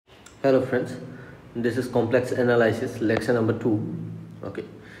Hello friends, this is complex analysis lecture number 2. Okay,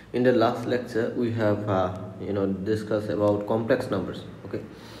 in the last lecture we have discussed about complex numbers. Okay,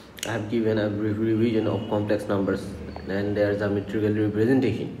 I have given a brief revision of complex numbers and there is a metrical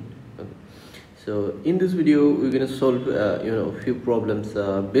representation. Okay, so in this video we're going to solve a few problems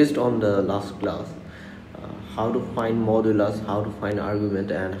based on the last class. How to find modulus, how to find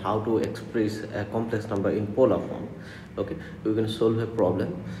argument, and how to express a complex number in polar form. Okay, we can solve a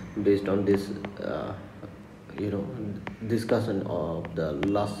problem based on this discussion of the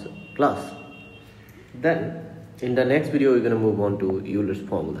last class. Then in the next video we're going to move on to Euler's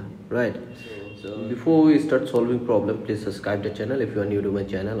formula, right? So before we start solving problem, please subscribe the channel if you are new to my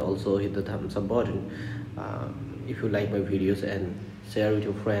channel. Also hit the thumbs up button if you like my videos, and share with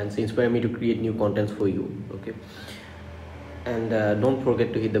your friends, inspire me to create new contents for you. Okay, and don't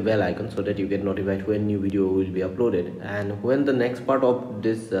forget to hit the bell icon so that you get notified when new video will be uploaded, and when the next part of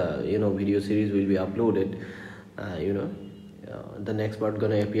this video series will be uploaded. The next part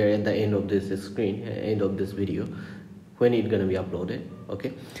gonna appear at the end of this screen, end of this video, when it gonna be uploaded.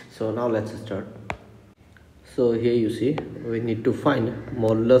 Okay, so now let's start. So here you see we need to find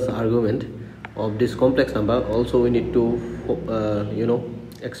modulus argument of this complex number. Also we need to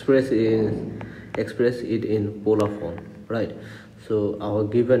express it in polar form, right? So our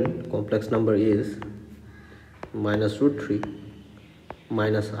given complex number is minus root 3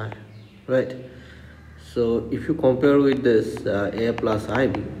 minus I, right? So if you compare with this a plus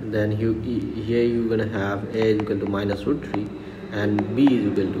ib, then here you're gonna have a is equal to minus root 3 and b is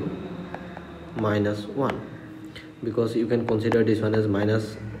equal to minus 1, because you can consider this one as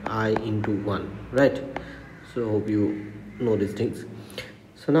minus I into 1, right? So hope you know these things.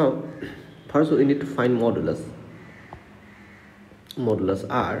 So now first we need to find modulus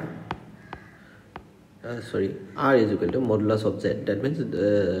r. R is equal to modulus of z. That means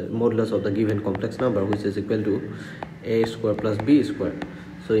the modulus of the given complex number, which is equal to a square plus b square.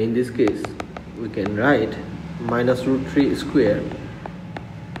 So in this case we can write minus root 3 square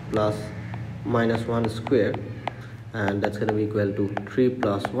plus minus 1 square, and that's going to be equal to 3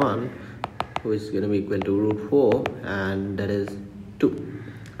 plus 1, which is going to be equal to root 4, and that is 2,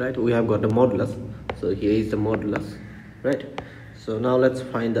 right? We have got the modulus, so here is the modulus, right? So now let's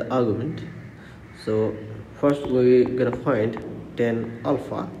find the argument. So first we're gonna find 10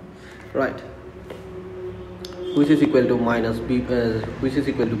 alpha, right, which is equal to minus b, which is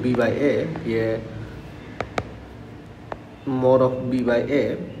equal to b by a. Here mod of b by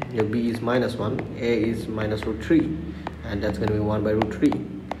a, here b is minus 1, a is minus root 3, and that's going to be 1 by root 3.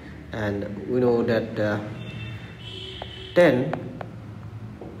 And we know that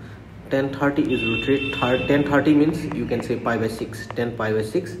 1030 is root 3. 1030 means you can say pi by 6. 10 pi by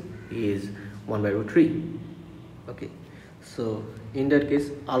 6 is 1 by root 3. Okay, so in that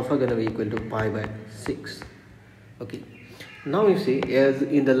case alpha gonna be equal to pi by 6. Okay, now you see, as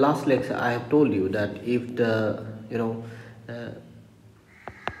in the last lecture I have told you that if the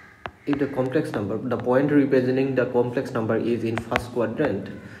if the complex number, the point representing the complex number is in first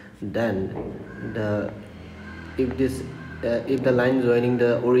quadrant, then if the line joining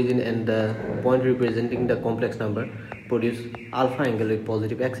the origin and the point representing the complex number produce alpha angle with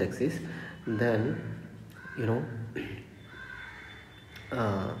positive x-axis, then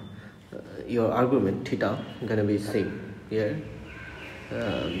your argument theta gonna be same here.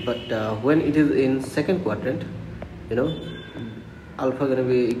 But when it is in second quadrant, alpha gonna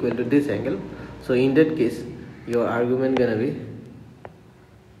be equal to this angle. So in that case your argument gonna be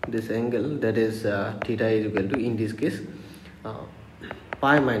this angle, that is theta is equal to, in this case,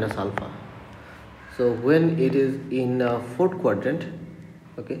 pi minus alpha. So when it is in fourth quadrant,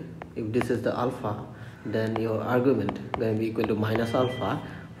 okay, if this is the alpha, then your argument going to be equal to minus alpha.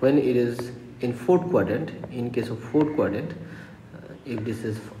 When it is in fourth quadrant, in case of fourth quadrant, if this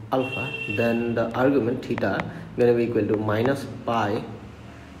is alpha, then the argument theta going to be equal to minus pi,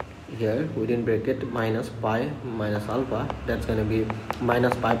 here within bracket minus pi minus alpha, that's going to be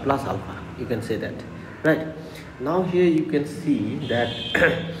minus pi plus alpha, you can say that, right? Now here you can see that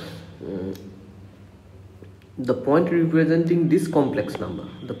the point representing this complex number,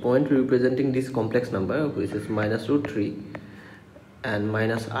 which is minus root 3 and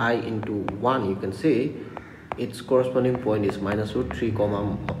minus I into 1, you can say its corresponding point is minus root 3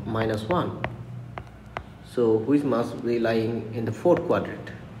 comma minus 1, so which must be lying in the fourth quadrant.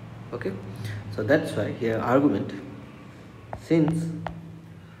 Okay, so that's why here argument, since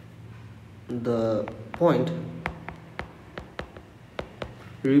the point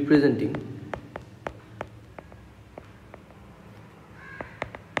representing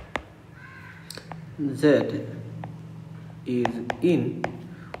z is in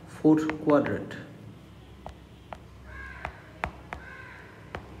fourth quadrant.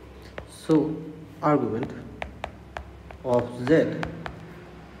 So argument of z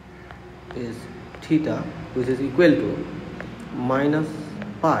is theta, which is equal to minus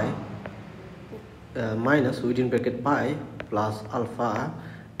pi minus within bracket pi plus alpha,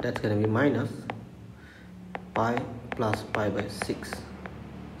 that's going to be minus pi plus pi by 6.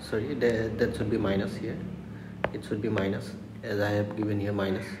 Sorry, that should be minus here. It should be minus, as I have given here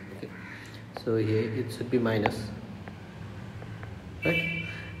minus. Okay, so here it should be minus, right?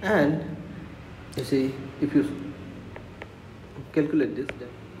 And you see, if you calculate this,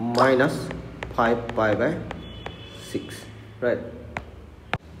 minus 5 pi by 6, right?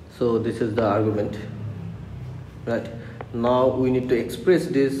 So this is the argument, right? Now we need to express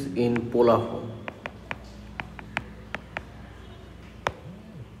this in polar form.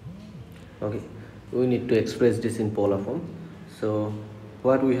 Okay, we need to express this in polar form. So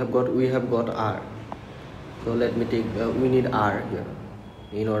what we have got r. So let me take we need r here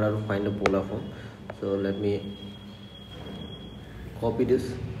in order to find the polar form. So let me copy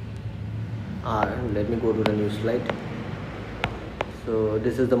this r. Let me go to the new slide. So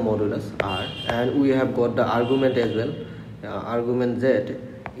this is the modulus r, and we have got the argument as well. Argument z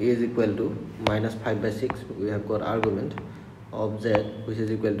is equal to minus 5 by 6. We have got argument of z, which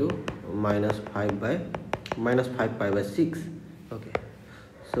is equal to minus 5 pi by 6. Okay,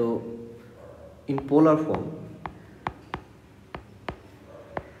 so in polar form,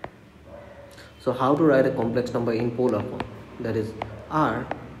 so how to write a complex number in polar form? That is r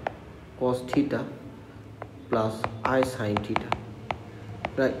cos theta plus I sin theta,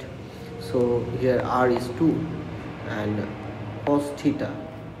 right? So here r is 2 and cos theta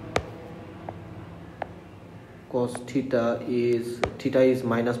is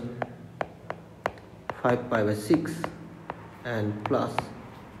minus 5 pi by 6 and plus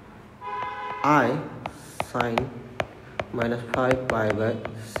I sin minus 5 pi by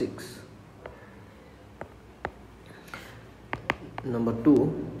 6. Number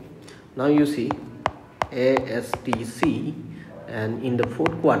 2, now you see ASTC, and in the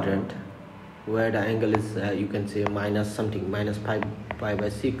fourth quadrant where the angle is you can say minus 5 pi by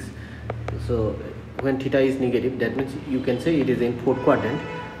 6. So when theta is negative, that means you can say it is in fourth quadrant.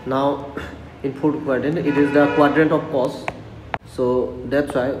 Now in fourth quadrant, it is the quadrant of cos, so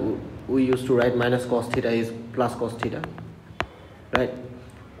that's why we used to write minus cos theta is plus cos theta, right?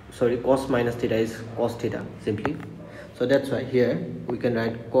 Sorry, cos minus theta is cos theta simply. So that's why here we can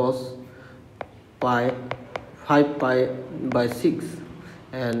write cos 5 pi by 6,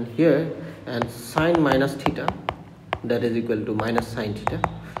 and here and sine minus theta, that is equal to minus sine theta,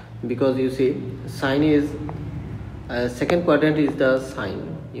 because you see sine is second quadrant is the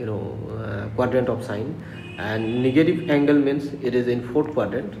sine, quadrant of sine, and negative angle means it is in fourth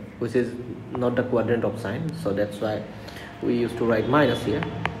quadrant, which is not the quadrant of sine. So that's why we used to write minus here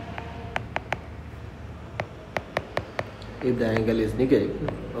if the angle is negative.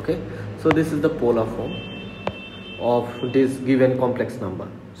 Okay, so this is the polar form of this given complex number.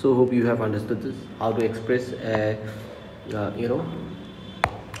 So hope you have understood this, how to express a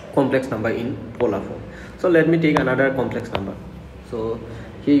complex number in polar form. So let me take another complex number. So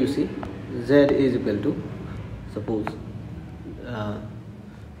here you see z is equal to, suppose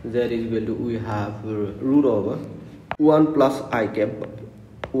z is equal to, we have root over 1 plus I cap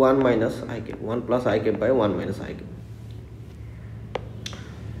 1 minus I cap, 1 plus I cap by 1 minus I cap.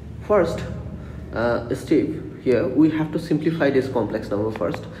 First step, here we have to simplify this complex number.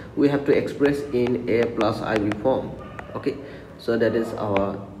 First we have to express in a plus ib form. Okay, so that is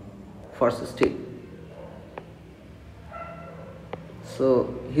our first step.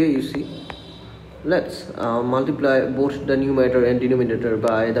 So here you see, let's multiply both the numerator and denominator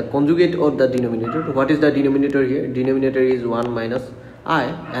by the conjugate of the denominator. What is the denominator here? Denominator is 1 minus I,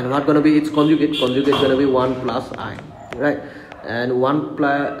 and what gonna be its conjugate? Conjugate gonna be 1 plus I, right? And 1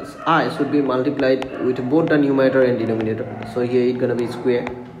 plus I should be multiplied with both the numerator and denominator. So here it's gonna be square.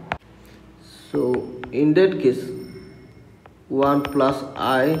 So in that case 1 plus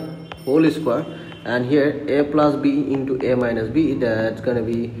I whole square, and here a plus b into a minus b, that's gonna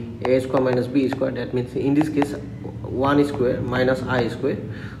be a square minus b square. That means in this case 1 square minus I square.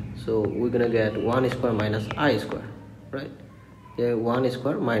 So we're gonna get 1 square minus I square, right? Here 1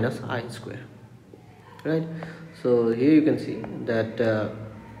 square minus I square, right? So here you can see that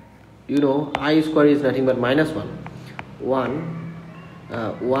I square is nothing but minus 1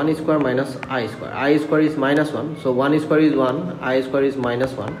 square minus I square. I square is minus 1, so 1 square is 1, I square is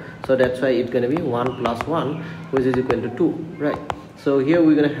minus 1, so that's why it's going to be 1 plus 1, which is equal to 2, right? So here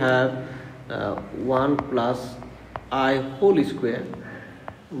we're going to have 1 plus I whole square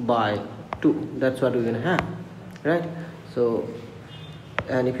by 2. That's what we're gonna have, right? So,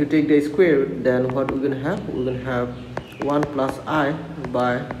 and if you take the square, then what we're gonna have? We're gonna have 1 plus I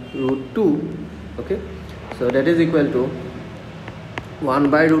by root 2. Okay, so that is equal to 1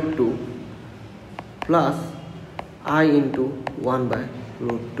 by root 2 plus I into 1 by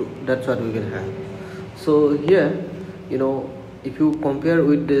root 2. That's what we're gonna have. So here, if you compare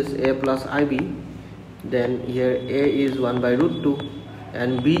with this a plus ib, then here a is 1 by root 2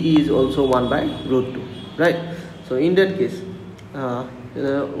 and b is also 1 by root 2, right? So in that case,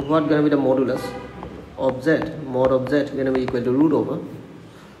 what gonna be the modulus of z? Mod of z gonna be equal to root over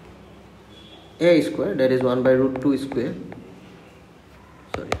a square, that is 1 by root 2 square.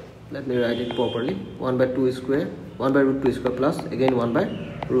 Sorry, let me write it properly. 1 by 2 square, 1 by root 2 square plus again 1 by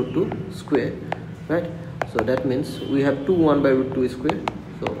root 2 square, right? So that means we have 2 1 by root 2 square.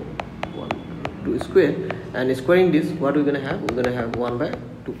 So 1 2 square, and squaring this, what we're gonna have? We're gonna have 1 by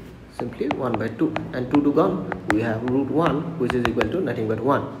 2, simply 1 by 2, and 2 to gone, we have root 1, which is equal to nothing but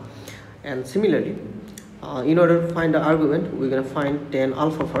 1. And similarly, in order to find the argument, we're gonna find tan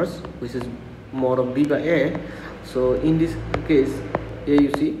alpha first, which is mod of b by a. So in this case, here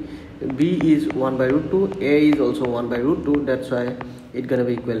you see b is 1 by root 2, a is also 1 by root 2. That's why it's gonna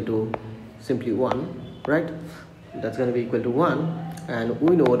be equal to simply 1, right? That's gonna be equal to 1, and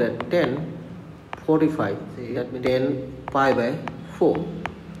we know that 10 45, that means 10 pi by 4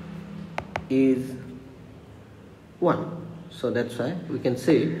 is 1. So that's why we can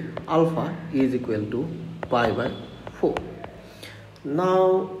say alpha is equal to pi by 4.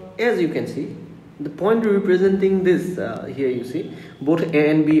 Now, as you can see, the point representing this, here you see both a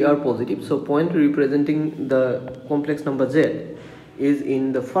and b are positive. So point representing the complex number z is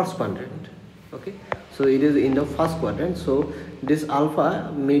in the first quadrant. Okay, so it is in the first quadrant. So this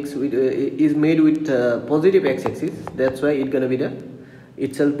alpha makes with is made with positive x-axis. That's why it's gonna be the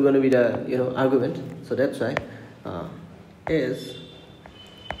itself gonna be the argument. So that's why as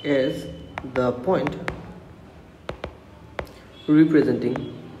the point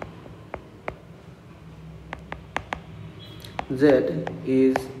representing z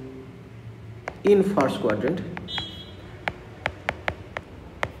is in first quadrant,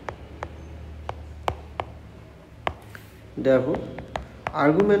 therefore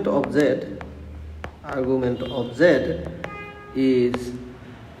argument of z is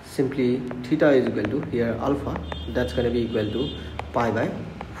simply theta is equal to here alpha, that's going to be equal to pi by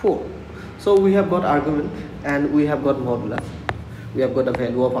 4. So we have got argument and we have got modulus, we have got the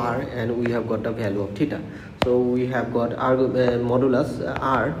value of r and we have got the value of theta. So we have got modulus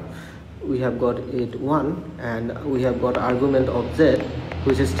r, we have got it 1, and we have got argument of z,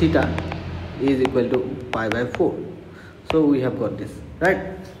 which is theta, is equal to pi by 4. So we have got this,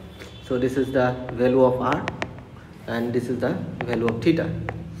 right? So this is the value of r and this is the value of theta,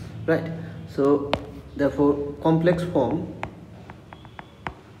 right? So therefore complex form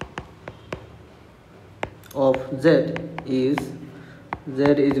of z is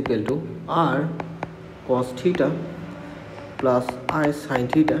equal to r cos theta plus I sin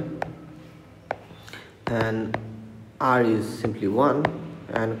theta, and r is simply 1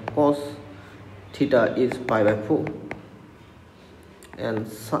 and cos theta is pi by 4 and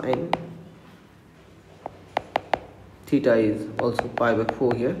sin theta is also pi by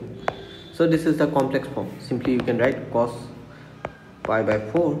 4 here. So this is the complex form. Simply you can write cos pi by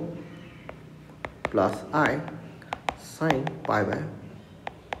 4 plus I sin pi by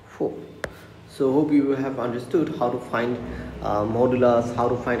 4. So hope you have understood how to find modulus, how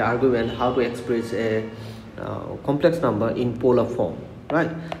to find argument, how to express a complex number in polar form, right?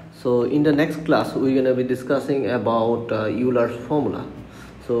 So in the next class we're going to be discussing about Euler's formula.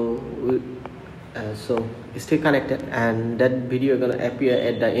 So so stay connected, and that video is going to appear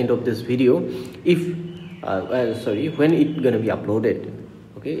at the end of this video. If when it's going to be uploaded,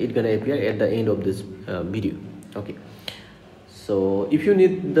 okay, it's going to appear at the end of this video. Okay, so if you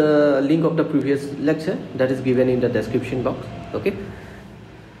need the link of the previous lecture, that is given in the description box. Okay,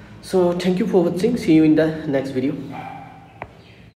 so thank you for watching. See you in the next video.